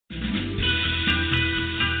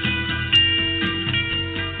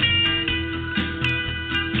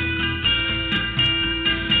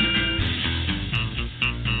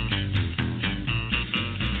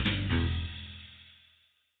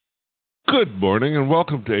Good morning and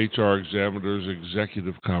welcome to HRExaminer's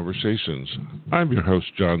Executive Conversations. I'm your host,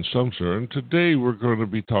 John Sumser, and today we're going to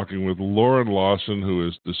be talking with Loren Larson, who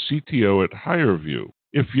is the CTO at HireVue.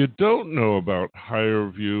 If you don't know about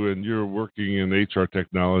HireVue and you're working in HR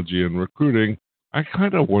technology and recruiting, I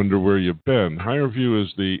kind of wonder where you've been. HireVue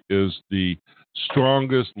is the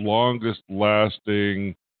strongest, longest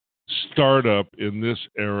lasting startup in this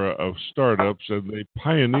era of startups, and they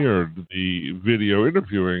pioneered the video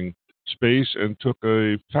interviewing space and took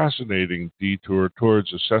a fascinating detour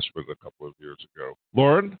towards assessment a couple of years ago.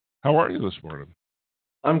 Loren, how are you this morning?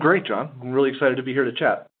 I'm great, John. I'm really excited to be here to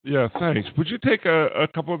chat. Yeah, thanks. Would you take a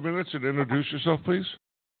couple of minutes and introduce yourself, please?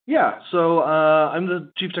 Yeah, so I'm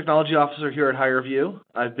the Chief Technology Officer here at HireVue.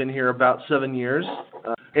 I've been here about 7 years,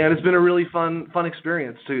 and it's been a really fun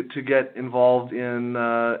experience to get involved in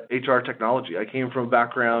HR technology. I came from a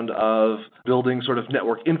background of building sort of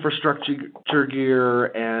network infrastructure gear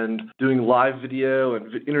and doing live video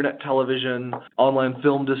and internet television, online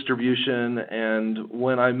film distribution, and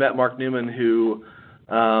when I met Mark Newman, who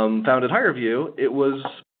founded HireVue,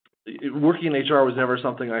 working in HR was never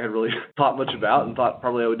something I had really thought much about and thought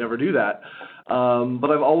probably I would never do that.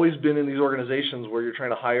 But I've always been in these organizations where you're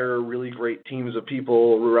trying to hire really great teams of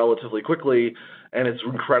people relatively quickly, and it's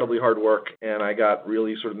incredibly hard work. And I got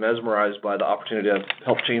really sort of mesmerized by the opportunity to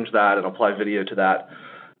help change that and apply video to that.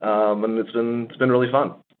 And it's been really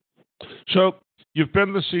fun. So you've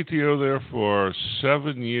been the CTO there for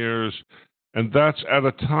 7 years. And that's at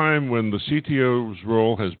a time when the CTO's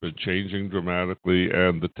role has been changing dramatically,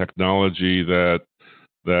 and the technology that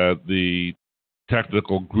the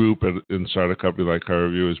technical group inside a company like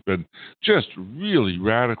HireVue has been just really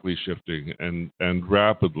radically shifting and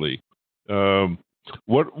rapidly.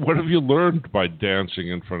 What have you learned by dancing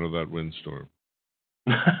in front of that windstorm?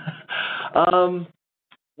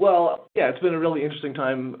 Well, yeah, it's been a really interesting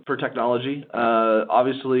time for technology.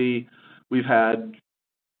 Obviously, we've had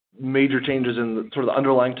major changes in the sort of the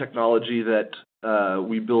underlying technology that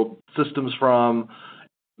we build systems from.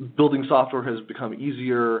 Building software has become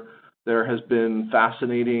easier. There has been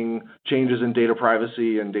fascinating changes in data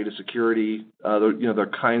privacy and data security. There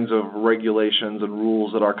are kinds of regulations and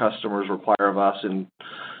rules that our customers require of us, and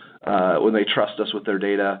when they trust us with their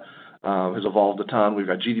data, has evolved a ton. We've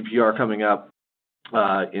got GDPR coming up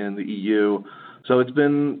in the EU, so it's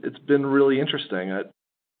been really interesting. I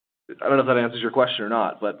don't know if that answers your question or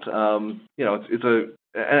not, but and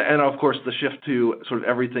of course the shift to sort of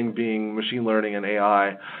everything being machine learning and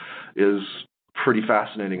AI is pretty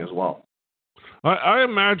fascinating as well. I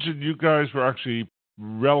imagine you guys were actually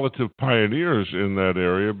relative pioneers in that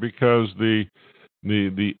area, because the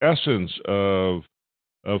essence of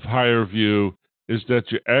HireVue is that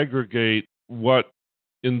you aggregate what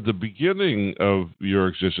in the beginning of your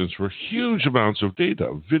existence were huge amounts of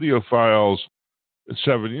data, video files.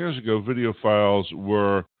 7 years ago, video files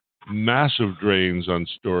were massive drains on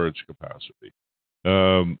storage capacity.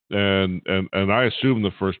 And I assume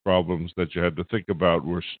the first problems that you had to think about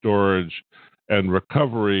were storage and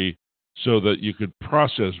recovery so that you could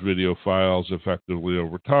process video files effectively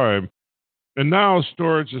over time. And now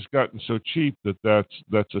storage has gotten so cheap that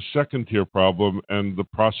that's a second-tier problem, and the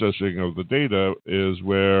processing of the data is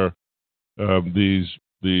where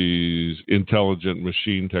these intelligent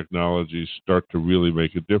machine technologies start to really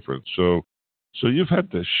make a difference. So you've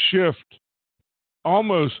had to shift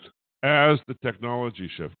almost as the technology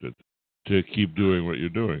shifted to keep doing what you're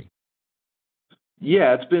doing.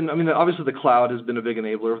 Yeah, obviously the cloud has been a big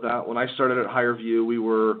enabler of that. When I started at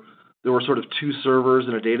HireVue, there were sort of two servers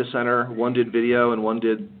in a data center. One did video and one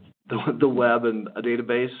did the web and a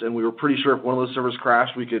database. And we were pretty sure if one of those servers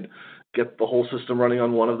crashed, we could get the whole system running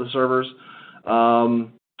on one of the servers.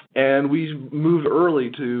 And we moved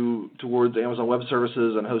early towards Amazon Web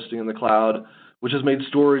Services and hosting in the cloud, which has made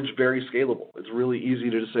storage very scalable. It's really easy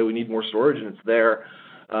to just say we need more storage, and it's there,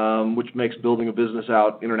 which makes building a business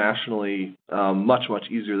out internationally much, much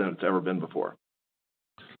easier than it's ever been before.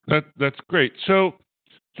 That's great. So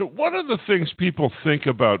one of the things people think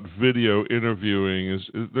about video interviewing is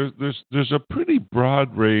there's a pretty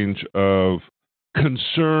broad range of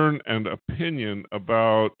concern and opinion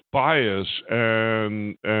about bias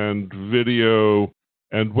and video,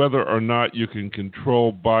 and whether or not you can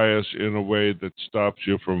control bias in a way that stops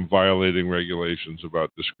you from violating regulations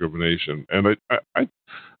about discrimination. And I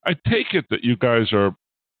take it that you guys are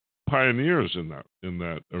pioneers in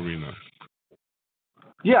that arena.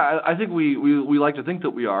 Yeah, I think we like to think that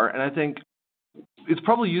we are, and I think it's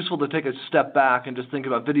probably useful to take a step back and just think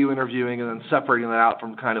about video interviewing and then separating that out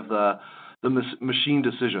from kind of the machine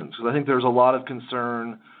decisions. Because I think there's a lot of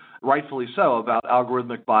concern rightfully so, about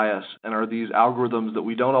algorithmic bias, and are these algorithms that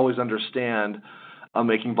we don't always understand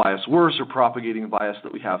making bias worse or propagating bias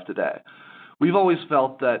that we have today. We've always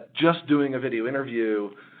felt that just doing a video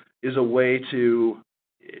interview is a way to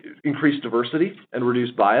increase diversity and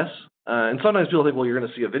reduce bias. And sometimes people think, well, you're going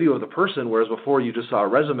to see a video of the person, whereas before you just saw a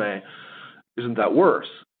resume. Isn't that worse?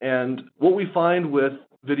 And what we find with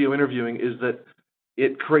video interviewing is that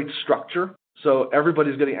it creates structure. So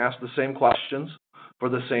everybody's getting asked the same questions for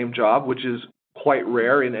the same job, which is quite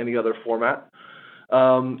rare in any other format.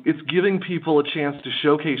 It's giving people a chance to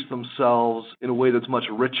showcase themselves in a way that's much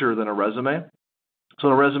richer than a resume. So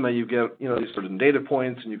in a resume, you get these certain data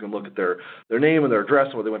points, and you can look at their name and their address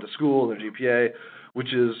and where they went to school and their GPA,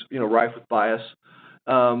 which is rife with bias.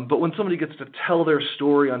 But when somebody gets to tell their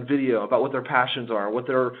story on video about what their passions are, what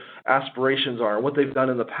their aspirations are, what they've done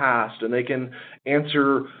in the past, and they can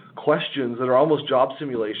answer questions that are almost job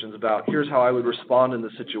simulations about here's how I would respond in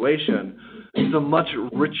this situation, it's a much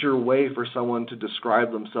richer way for someone to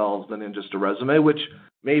describe themselves than in just a resume, which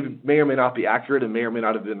may or may not be accurate and may or may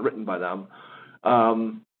not have been written by them.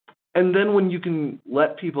 And then when you can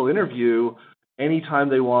let people interview anytime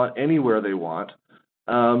they want, anywhere they want,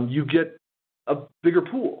 you get a bigger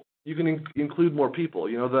pool. You can include more people.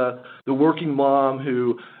 The working mom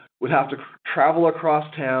who would have to travel across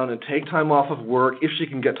town and take time off of work, if she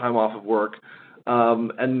can get time off of work,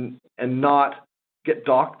 and not get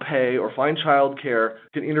docked pay or find childcare,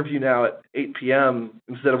 can interview now at 8 p.m.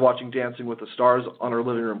 instead of watching Dancing with the Stars on her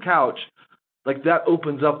living room couch. Like, that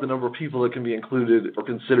opens up the number of people that can be included or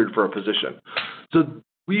considered for a position. So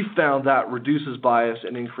we found that reduces bias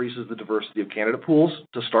and increases the diversity of candidate pools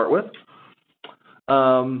to start with.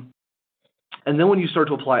 And then when you start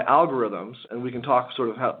to apply algorithms, and we can talk sort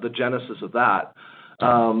of how the genesis of that,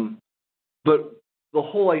 but the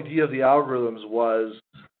whole idea of the algorithms was,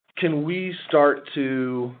 can we start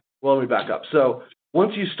to, well, let me back up. So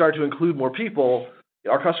once you start to include more people,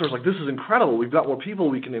 our customers are like, this is incredible. We've got more people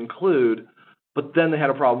we can include, but then they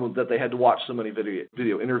had a problem that they had to watch so many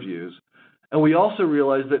video interviews. And we also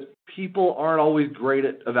realized that people aren't always great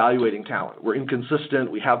at evaluating talent. We're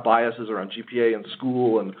inconsistent. We have biases around GPA and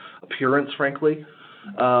school and appearance, frankly.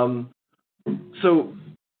 So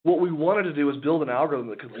what we wanted to do was build an algorithm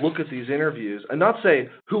that could look at these interviews and not say,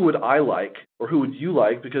 who would I like or who would you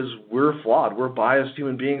like, because we're flawed. We're biased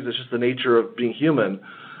human beings. It's just the nature of being human.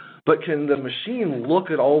 But can the machine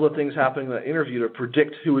look at all the things happening in that interview to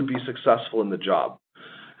predict who would be successful in the job?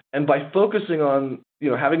 And by focusing on,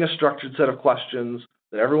 having a structured set of questions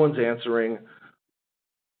that everyone's answering,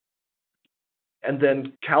 and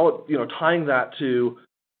then tying that to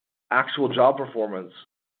actual job performance,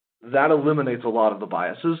 that eliminates a lot of the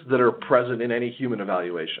biases that are present in any human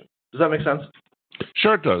evaluation. Does that make sense?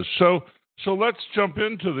 Sure it does. So let's jump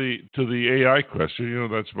into the AI question.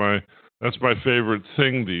 That's my favorite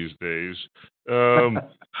thing these days.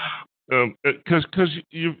 Because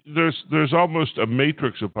there's almost a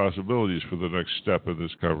matrix of possibilities for the next step in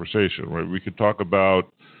this conversation, right? We could talk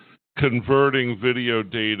about converting video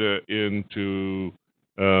data into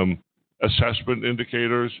assessment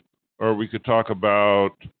indicators, or we could talk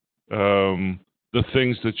about the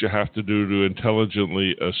things that you have to do to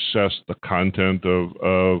intelligently assess the content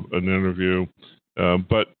of an interview.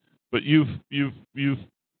 But you've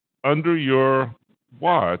under your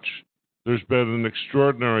watch, there's been an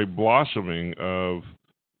extraordinary blossoming of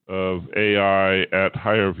AI at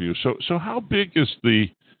HireVue. So how big is the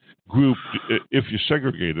group, if you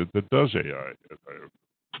segregate it, that does AI at HireVue?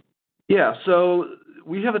 Yeah, so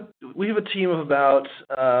we have a team of about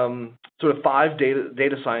sort of 5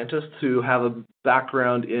 data scientists who have a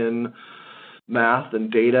background in math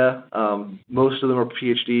and data. Most of them are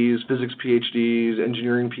PhDs, physics PhDs,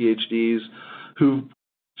 engineering PhDs, who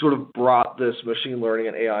sort of brought this machine learning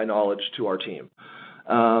and AI knowledge to our team.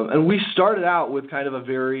 And we started out with kind of a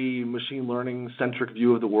very machine learning centric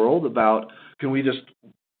view of the world about, can we just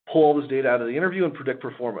pull all this data out of the interview and predict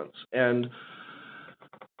performance? And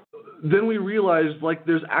then we realized,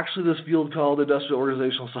 there's actually this field called industrial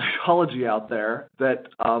organizational psychology out there that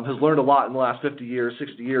has learned a lot in the last 50 years,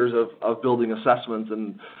 60 years of building assessments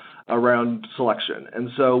and around selection. And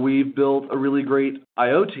so we've built a really great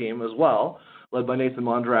IO team as well, led by Nathan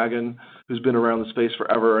Mondragon, who's been around the space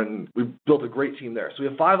forever, and we've built a great team there. So we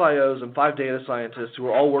have 5 IOs and 5 data scientists who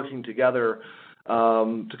are all working together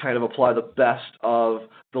to kind of apply the best of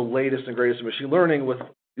the latest and greatest in machine learning with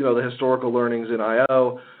the historical learnings in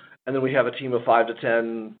IO. And then we have a team of 5 to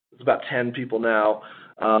 10, it's about 10 people now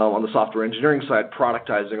on the software engineering side,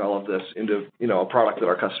 productizing all of this into a product that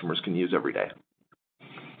our customers can use every day.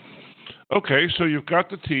 Okay, so you've got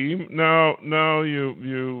the team. Now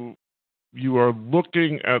you you are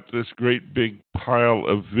looking at this great big pile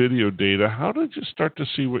of video data, how did you start to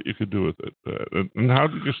see what you could do with it? And how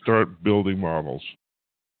did you start building models?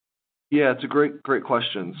 Yeah, it's a great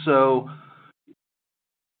question. So,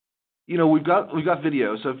 we've got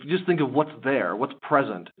video. So if you just think of what's there, what's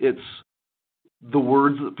present, it's the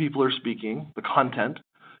words that people are speaking, the content.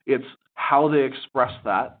 It's how they express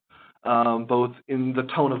that, both in the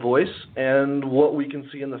tone of voice and what we can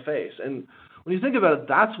see in the face. And when you think about it,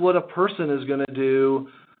 that's what a person is going to do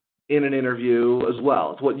in an interview as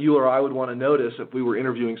well. It's what you or I would want to notice if we were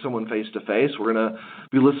interviewing someone face to face. We're going to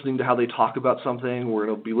be listening to how they talk about something. We're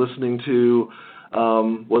going to be listening to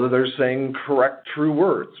whether they're saying correct, true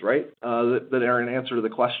words, right, that are an answer to the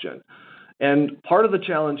question. And part of the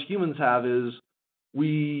challenge humans have is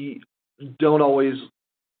we don't always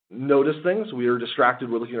notice things. We are distracted.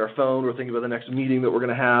 We're looking at our phone. We're thinking about the next meeting that we're going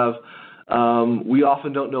to have. We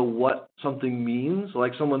often don't know what something means.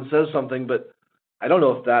 Like someone says something, but I don't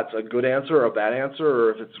know if that's a good answer or a bad answer,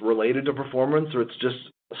 or if it's related to performance, or it's just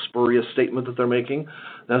a spurious statement that they're making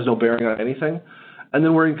that has no bearing on anything. And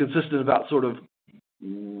then we're inconsistent about sort of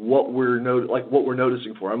what we're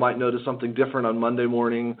noticing for. I might notice something different on Monday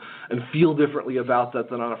morning and feel differently about that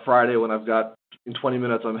than on a Friday when I've got, in 20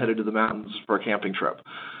 minutes, I'm headed to the mountains for a camping trip.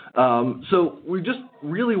 So we just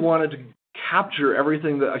really wanted to capture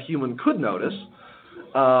everything that a human could notice,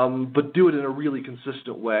 but do it in a really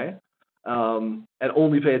consistent way, and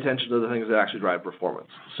only pay attention to the things that actually drive performance.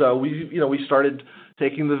 So we started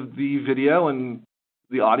taking the video and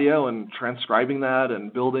the audio and transcribing that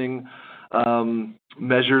and building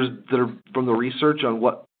measures that are from the research on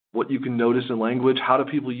what you can notice in language. How do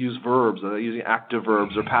people use verbs? Are they using active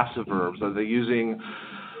verbs or passive verbs? Are they using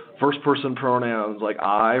first-person pronouns like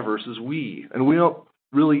I versus we? And we don't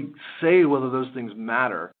really say whether those things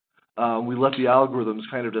matter. We let the algorithms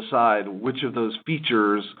kind of decide which of those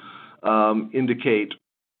features indicate,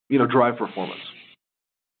 drive performance.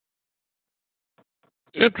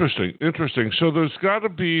 Interesting. So there's got to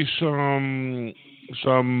be some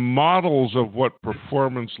models of what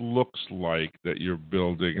performance looks like that you're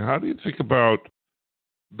building. How do you think about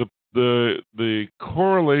the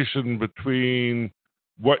correlation between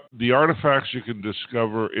what the artifacts you can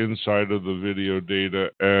discover inside of the video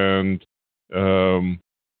data and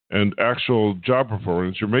actual job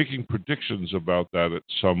performance? You're making predictions about that at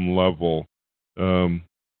some level. I'm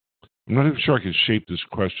not even sure I can shape this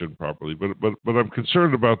question properly, but I'm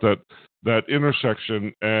concerned about that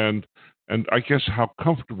intersection and I guess how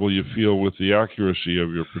comfortable you feel with the accuracy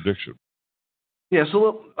of your prediction. Yeah,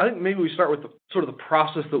 so I think maybe we start with the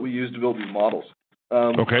process that we use to build these models.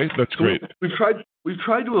 Okay, that's great. We've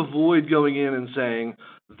tried to avoid going in and saying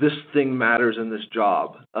this thing matters in this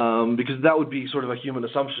job, because that would be sort of a human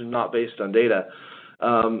assumption, not based on data.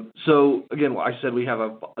 So again, I said we have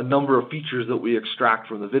a number of features that we extract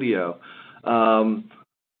from the video. But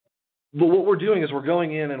what we're doing is we're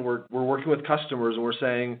going in and we're working with customers and we're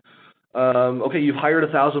saying, okay, you've hired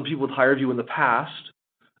 1,000 people with HireVue in the past.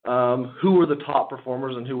 Who are the top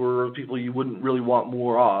performers and who are the people you wouldn't really want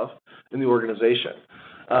more of in the organization?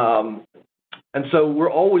 And so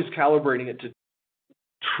we're always calibrating it to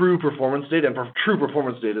true performance data, and true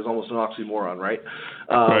performance data is almost an oxymoron, right?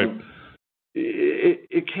 Right.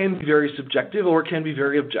 It can be very subjective or it can be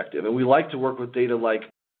very objective, and we like to work with data like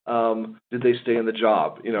did they stay in the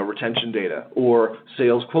job, retention data, or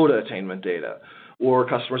sales quota attainment data, or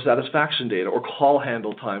customer satisfaction data, or call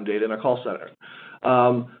handle time data in a call center.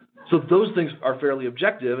 So those things are fairly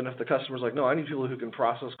objective, and if the customer's like, no, I need people who can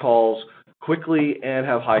process calls quickly and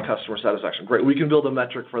have high customer satisfaction, great, we can build a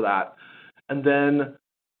metric for that. And then,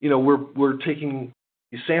 we're taking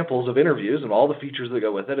these samples of interviews and all the features that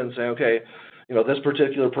go with it and saying, okay, this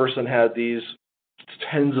particular person had these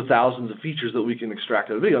tens of thousands of features that we can extract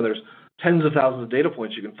out of video. And there's tens of thousands of data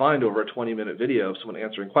points you can find over a 20-minute video of someone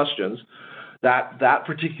answering questions. That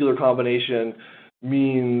particular combination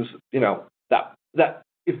means, that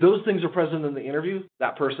if those things are present in the interview,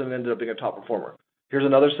 that person ended up being a top performer. Here's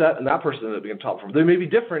another set, and that person ended up being a top performer. They may be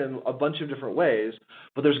different in a bunch of different ways,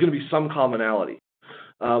 but there's going to be some commonality.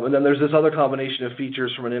 And then there's this other combination of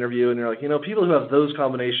features from an interview, and you're like, people who have those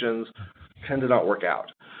combinations tend to not work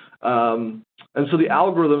out. And so the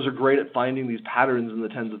algorithms are great at finding these patterns in the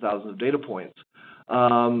tens of thousands of data points.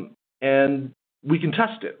 And we can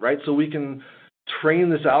test it, right? So we can train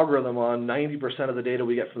this algorithm on 90% of the data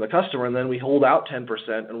we get from the customer, and then we hold out 10%,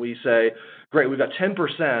 and we say, great, we've got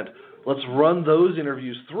 10%. Let's run those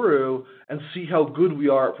interviews through and see how good we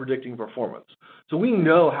are at predicting performance. So we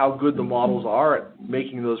know how good the models are at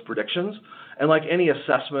making those predictions. And like any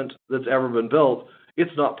assessment that's ever been built,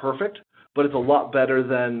 it's not perfect, but it's a lot better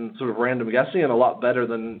than sort of random guessing and a lot better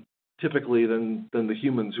than typically than the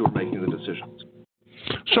humans who are making the decisions.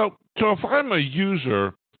 So if I'm a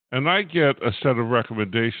user and I get a set of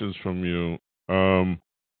recommendations from you,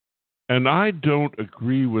 and I don't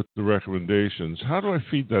agree with the recommendations, how do I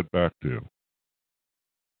feed that back to you?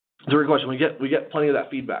 It's a great question. We get plenty of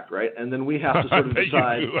that feedback, right? And then we have to sort of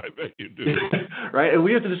decide. I bet you do. Right? And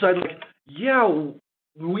we have to decide, like, yeah,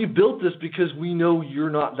 we built this because we know you're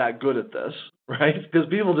not that good at this, right? Because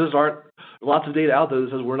people just aren't. Lots of data out there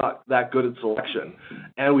that says we're not that good at selection,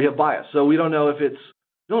 and we have bias. So we don't know if it's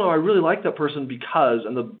no. I really like that person because,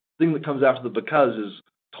 and the thing that comes after the because is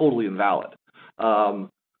totally invalid.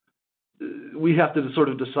 We have to sort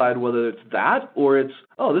of decide whether it's that or it's,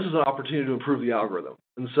 oh, this is an opportunity to improve the algorithm.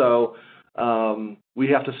 And so we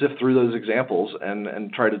have to sift through those examples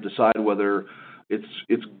and try to decide whether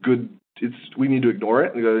it's good. We need to ignore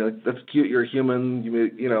it and go, like, that's cute, you're a human,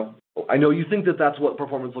 you know, I know you think that that's what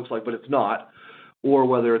performance looks like, but it's not, or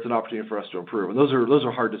whether it's an opportunity for us to improve. And those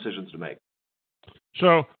are hard decisions to make.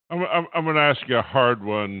 So I'm going to ask you a hard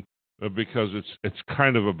one because it's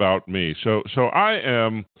kind of about me. So I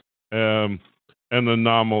am an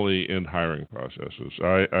anomaly in hiring processes.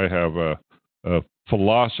 I have a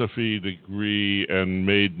philosophy degree and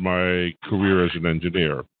made my career as an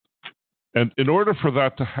engineer. And in order for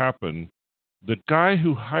that to happen, the guy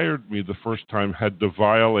who hired me the first time had to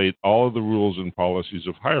violate all of the rules and policies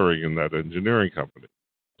of hiring in that engineering company.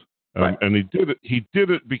 Right. And he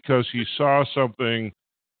did it because he saw something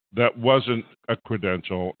that wasn't a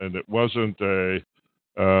credential and it wasn't a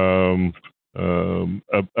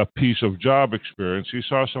piece of job experience. He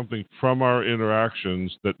saw something from our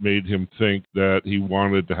interactions that made him think that he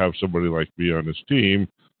wanted to have somebody like me on his team.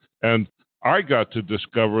 And I got to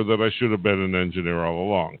discover that I should have been an engineer all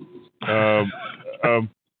along.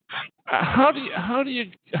 How do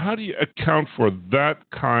you account for that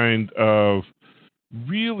kind of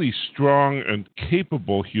really strong and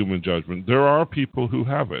capable human judgment? There are people who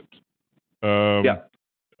have it.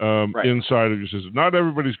 Right. Inside of your system. Not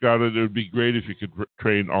everybody's got it. It would be great if you could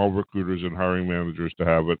train all recruiters and hiring managers to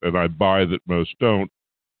have it, and I buy that most don't.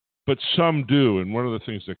 But some do, and one of the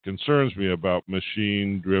things that concerns me about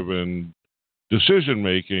machine-driven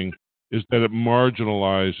decision-making is that it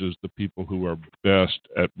marginalizes the people who are best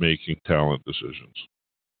at making talent decisions.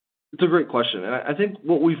 It's a great question. And I think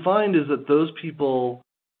what we find is that those people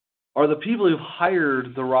are the people who've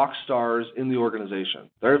hired the rock stars in the organization.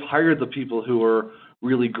 They've hired the people who are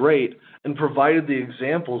really great and provided the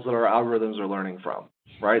examples that our algorithms are learning from,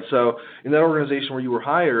 right? So in that organization where you were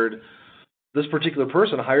hired, this particular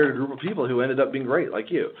person hired a group of people who ended up being great, like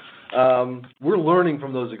you. We're learning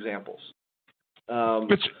from those examples.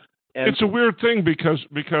 It's a weird thing because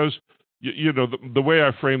you know the way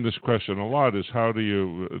I frame this question a lot is how do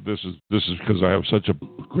you this is because I have such a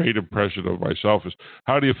great impression of myself is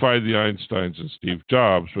how do you find the Einsteins and Steve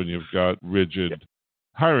Jobs when you've got rigid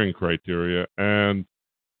hiring criteria? And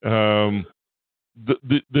the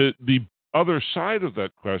other side of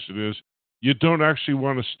that question is you don't actually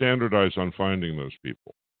want to standardize on finding those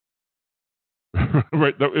people.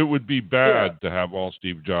 Right? It would be bad to have all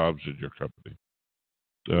Steve Jobs in your company.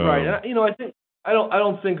 Right. And, you know, I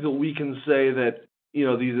don't think that we can say that, you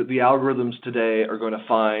know, the algorithms today are going to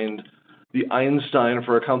find the Einstein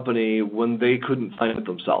for a company when they couldn't find it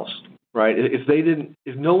themselves, right?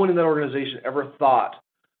 If no one in that organization ever thought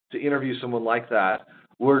to interview someone like that,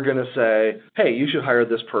 we're going to say, hey, you should hire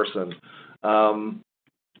this person.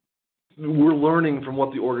 We're learning from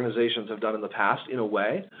what the organizations have done in the past in a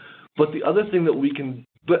way. But the other thing that we can,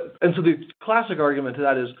 and so the classic argument to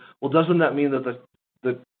that is, well, doesn't that mean that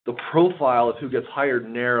the profile of who gets hired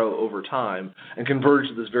narrow over time and converge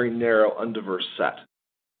to this very narrow, undiverse set?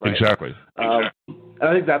 Right? Exactly. And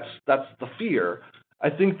I think that's the fear. I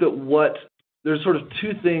think that there's sort of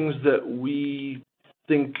two things that we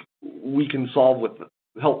think we can solve with,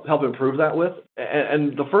 help improve that with.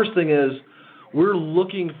 And the first thing is we're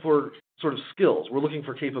looking for sort of skills. We're looking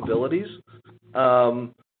for capabilities.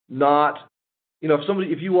 Not, you know,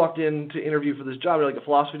 if you walked in to interview for this job, you're like a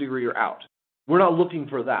philosophy degree, you're out. We're not looking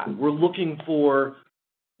for that. We're looking for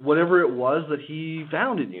whatever it was that he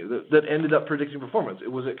found in you that ended up predicting performance.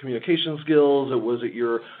 Was it communication skills? Was it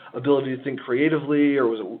your ability to think creatively? Or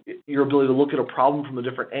was it your ability to look at a problem from a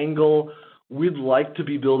different angle? We'd like to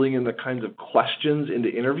be building in the kinds of questions into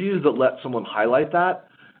interviews that let someone highlight that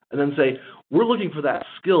and then say, we're looking for that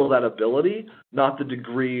skill, that ability, not the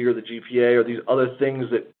degree or the GPA or these other things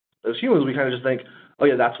that as humans we kind of just think, oh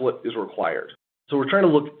yeah, that's what is required. So we're trying to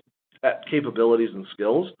look at capabilities and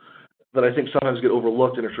skills that I think sometimes get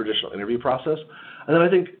overlooked in a traditional interview process. And then I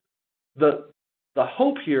think the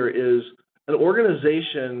hope here is an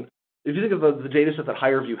organization if you think of the data set that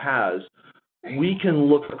HireVue has, we can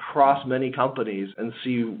look across many companies and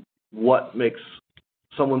see what makes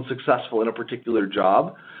someone successful in a particular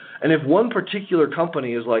job. And if one particular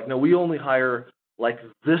company is like, no, we only hire like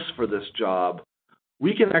this for this job,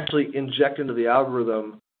 we can actually inject into the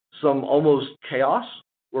algorithm some almost chaos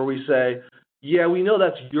where we say, yeah, we know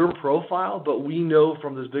that's your profile, but we know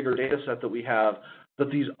from this bigger data set that we have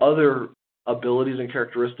that these other abilities and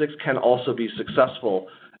characteristics can also be successful,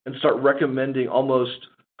 and start recommending almost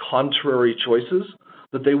contrary choices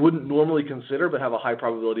that they wouldn't normally consider but have a high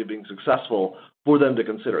probability of being successful for them to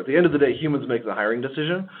consider. At the end of the day, humans make the hiring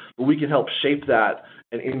decision, but we can help shape that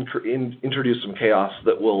and introduce some chaos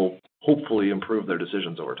that will hopefully improve their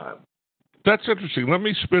decisions over time. That's interesting. Let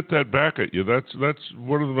me spit that back at you. That's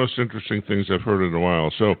one of the most interesting things I've heard in a while.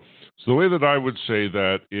 So the way that I would say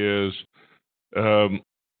that is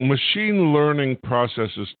machine learning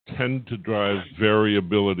processes tend to drive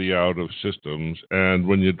variability out of systems. And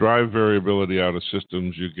when you drive variability out of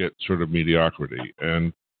systems, you get sort of mediocrity.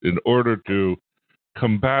 And in order to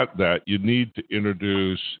combat that, you need to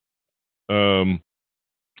introduce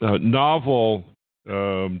novel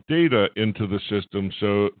data into the system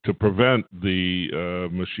so to prevent the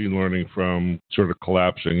machine learning from sort of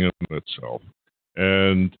collapsing in itself.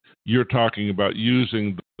 And you're talking about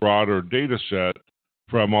using the broader data set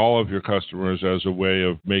from all of your customers as a way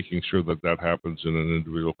of making sure that that happens in an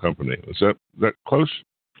individual company. Is that close?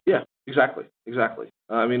 Yeah, exactly.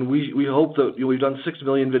 I mean, we hope that we've done 6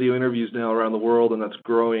 million video interviews now around the world, and that's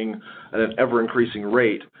growing at an ever-increasing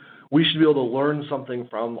rate. We should be able to learn something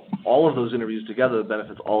from all of those interviews together that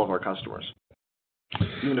benefits all of our customers,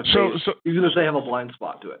 even if they have a blind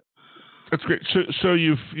spot to it. That's great. So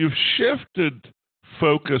you've shifted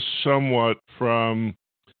focus somewhat from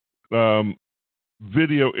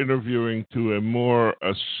video interviewing to a more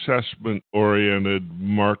assessment-oriented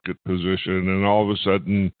market position, and all of a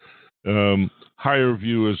sudden,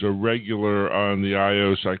 HireVue is a regular on the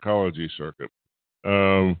IO psychology circuit.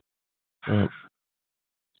 How's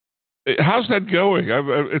that going?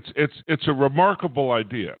 It's a remarkable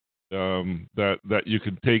idea that you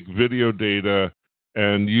can take video data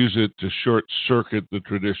and use it to short-circuit the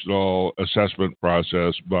traditional assessment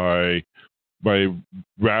process by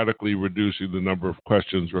radically reducing the number of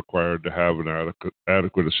questions required to have an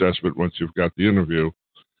adequate assessment once you've got the interview.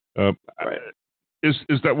 Right.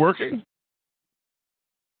 Is that working?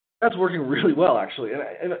 That's working really well, actually.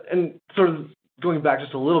 And sort of going back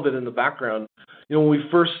just a little bit in the background, when we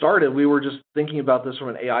first started, we were just thinking about this from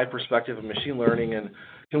an AI perspective of machine learning and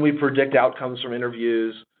can we predict outcomes from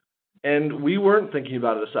interviews? And we weren't thinking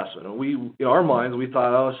about an assessment. And in our minds, we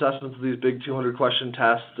thought, assessments are these big 200-question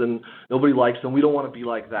tests, and nobody likes them. We don't want to be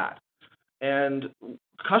like that. And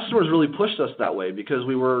customers really pushed us that way because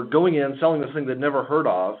we were going in, selling this thing they'd never heard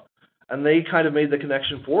of, and they kind of made the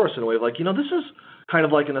connection for us in a way of like, this is kind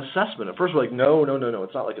of like an assessment. At first, we're like, no,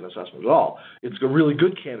 it's not like an assessment at all. It's a really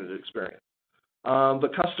good candidate experience.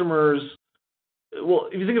 But customers, well,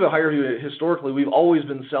 if you think about HireVue historically, we've always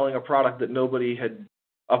been selling a product that nobody had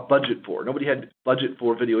a budget for. Nobody had budget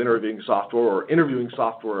for video interviewing software or interviewing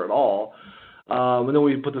software at all. And then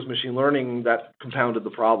we put this machine learning that compounded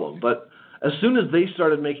the problem. But as soon as they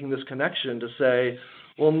started making this connection to say,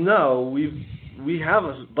 well, no, we have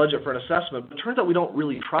a budget for an assessment, but it turns out we don't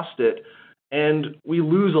really trust it, and we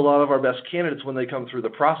lose a lot of our best candidates when they come through the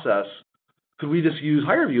process. Could we just use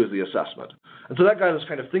HireVue as the assessment? And so that got us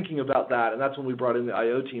kind of thinking about that, and that's when we brought in the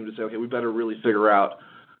IO team to say, okay, we better really figure out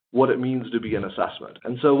what it means to be an assessment.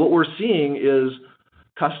 And so what we're seeing is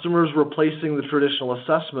customers replacing the traditional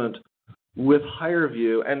assessment with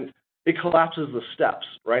HireVue, and it collapses the steps,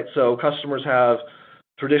 right? So customers have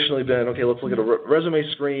traditionally been, okay, let's look at a resume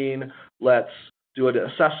screen, let's do an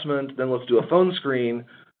assessment, then let's do a phone screen.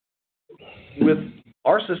 With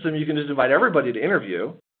our system, you can just invite everybody to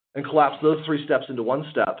interview and collapse those 3 steps into one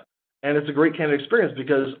step. And it's a great candidate experience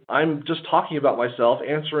because I'm just talking about myself,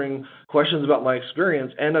 answering questions about my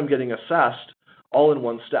experience, and I'm getting assessed all in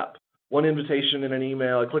one step. One invitation in an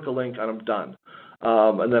email, I click a link, and I'm done.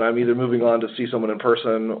 And then I'm either moving on to see someone in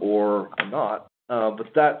person or I'm not.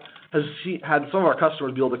 But that has had some of our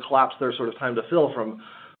customers be able to collapse their sort of time to fill from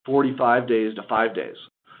 45 days to 5 days.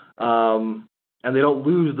 And they don't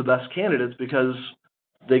lose the best candidates because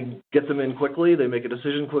they get them in quickly, they make a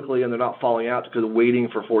decision quickly, and they're not falling out because of waiting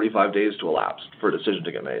for 45 days to elapse for a decision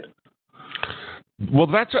to get made. Well,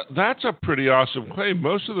 that's a pretty awesome claim.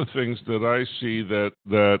 Most of the things that I see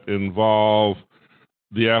that involve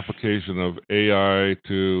the application of AI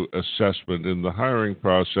to assessment in the hiring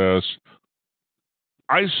process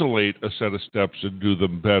isolate a set of steps and do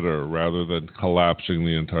them better rather than collapsing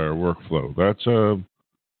the entire workflow.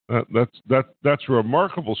 That's a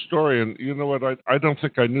remarkable story, and you know what? I don't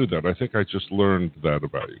think I knew that. I think I just learned that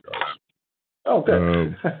about you guys. Oh,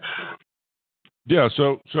 good. Yeah.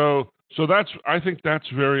 So that's, I think that's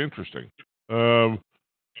very interesting.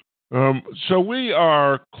 So we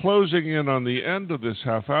are closing in on the end of this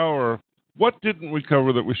half hour. What didn't we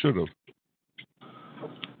cover that we should have?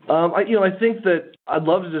 I think that I'd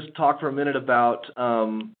love to just talk for a minute about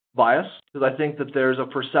bias, because I think that there's a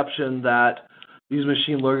perception that these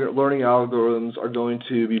machine learning algorithms are going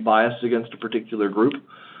to be biased against a particular group,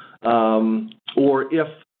 or if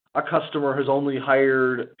a customer has only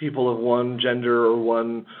hired people of one gender or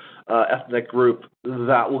one ethnic group,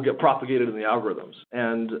 that will get propagated in the algorithms.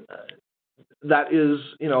 And that is,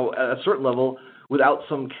 at a certain level, without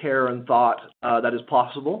some care and thought, that is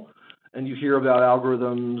possible. And you hear about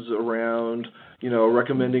algorithms around,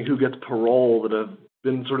 recommending who gets parole that have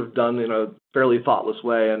been sort of done in a fairly thoughtless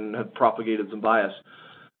way and have propagated some bias.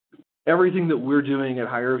 Everything that we're doing at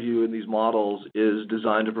HireVue in these models is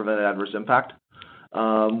designed to prevent adverse impact.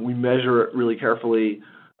 We measure it really carefully,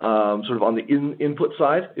 sort of on the input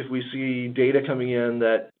side. If we see data coming in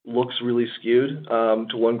that looks really skewed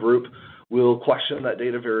to one group, we'll question that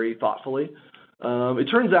data very thoughtfully. It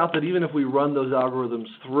turns out that even if we run those algorithms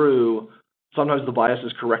through, sometimes the bias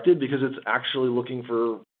is corrected because it's actually looking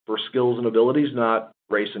for skills and abilities, not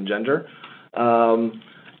race and gender.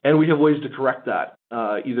 And we have ways to correct that,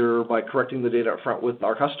 either by correcting the data up front with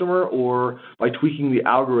our customer or by tweaking the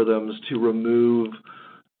algorithms to remove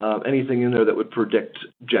anything in there that would predict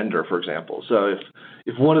gender, for example. So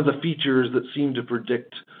if one of the features that seemed to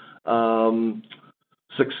predict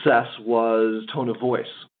success was tone of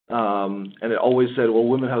voice, and it always said, well,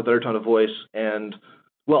 women have a better tone of voice, and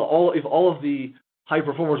if all of the high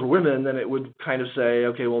performers were women, then it would kind of say,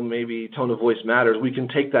 okay, well, maybe tone of voice matters. We can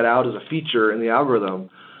take that out as a feature in the algorithm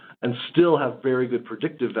and still have very good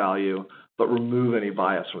predictive value, but remove any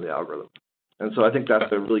bias from the algorithm. And so I think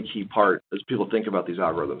that's a really key part as people think about these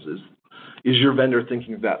algorithms is your vendor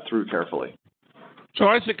thinking that through carefully? So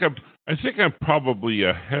I think I'm probably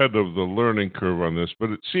ahead of the learning curve on this,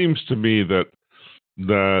 but it seems to me that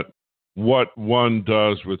what one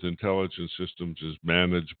does with intelligence systems is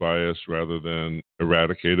manage bias rather than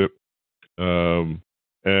eradicate it. The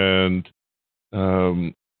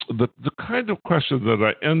kind of question that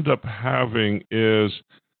I end up having is,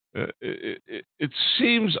 it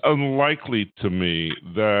seems unlikely to me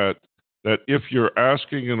that if you're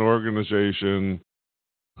asking an organization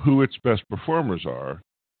who its best performers are,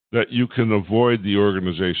 that you can avoid the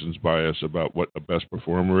organization's bias about what a best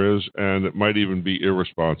performer is, and it might even be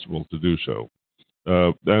irresponsible to do so.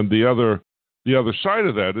 And the other side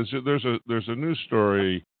of that is that there's a news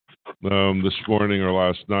story this morning or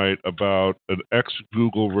last night about an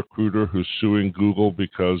ex-Google recruiter who's suing Google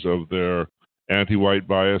because of their anti-white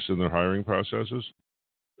bias in their hiring processes.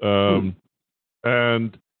 And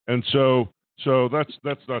so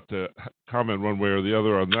that's not to comment one way or the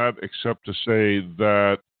other on that, except to say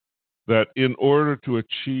that in order to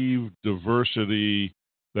achieve diversity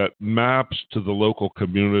that maps to the local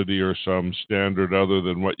community or some standard other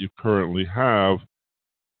than what you currently have,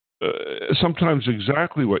 sometimes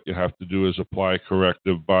exactly what you have to do is apply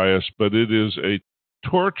corrective bias, but it is a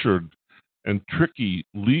tortured and tricky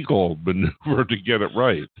legal maneuver to get it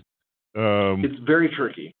right. It's very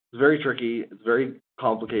tricky. It's very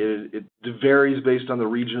complicated. It varies based on the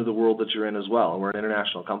region of the world that you're in as well. We're an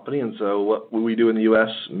international company, and so what we do in the U.S.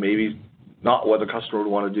 maybe not what the customer would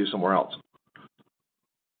want to do somewhere else.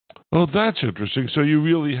 Oh, that's interesting. So you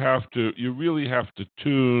really have to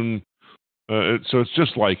tune. So it's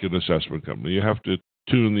just like an assessment company. You have to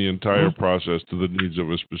tune the entire process to the needs of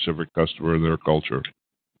a specific customer and their culture.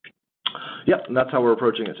 Yep, and that's how we're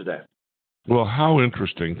approaching it today. Well, how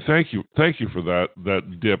interesting. Thank you for that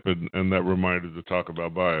dip and that reminder to talk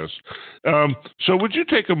about bias. So would you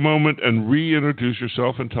take a moment and reintroduce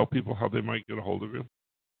yourself and tell people how they might get a hold of you?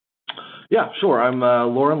 Yeah, sure. I'm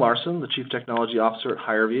Loren Larson, the Chief Technology Officer at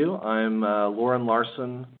HireVue. I'm Loren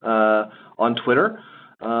Larson on Twitter,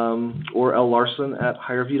 or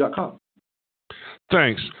llarson@hirevue.com.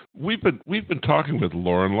 Thanks. We've been talking with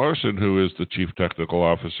Loren Larson, who is the Chief Technical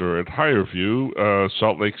Officer at HireVue,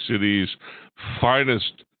 Salt Lake City's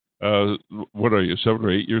finest. What are you, 7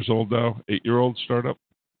 or 8 years old now? 8-year-old startup.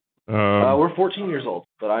 We're 14 years old,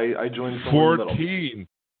 but I joined. 14.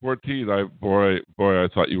 14. I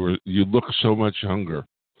thought you look so much younger.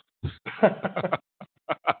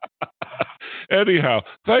 Anyhow,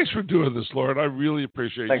 thanks for doing this, Loren. I really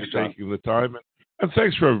appreciate you taking the time. And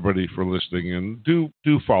thanks for everybody for listening. And do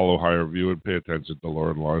follow HireVue and pay attention to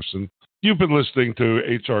Loren Larson. You've been listening to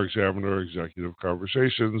HRExaminer Executive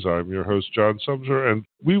Conversations. I'm your host, John Sumser, and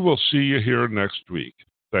we will see you here next week.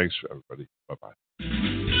 Thanks, everybody.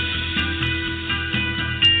 Bye-bye.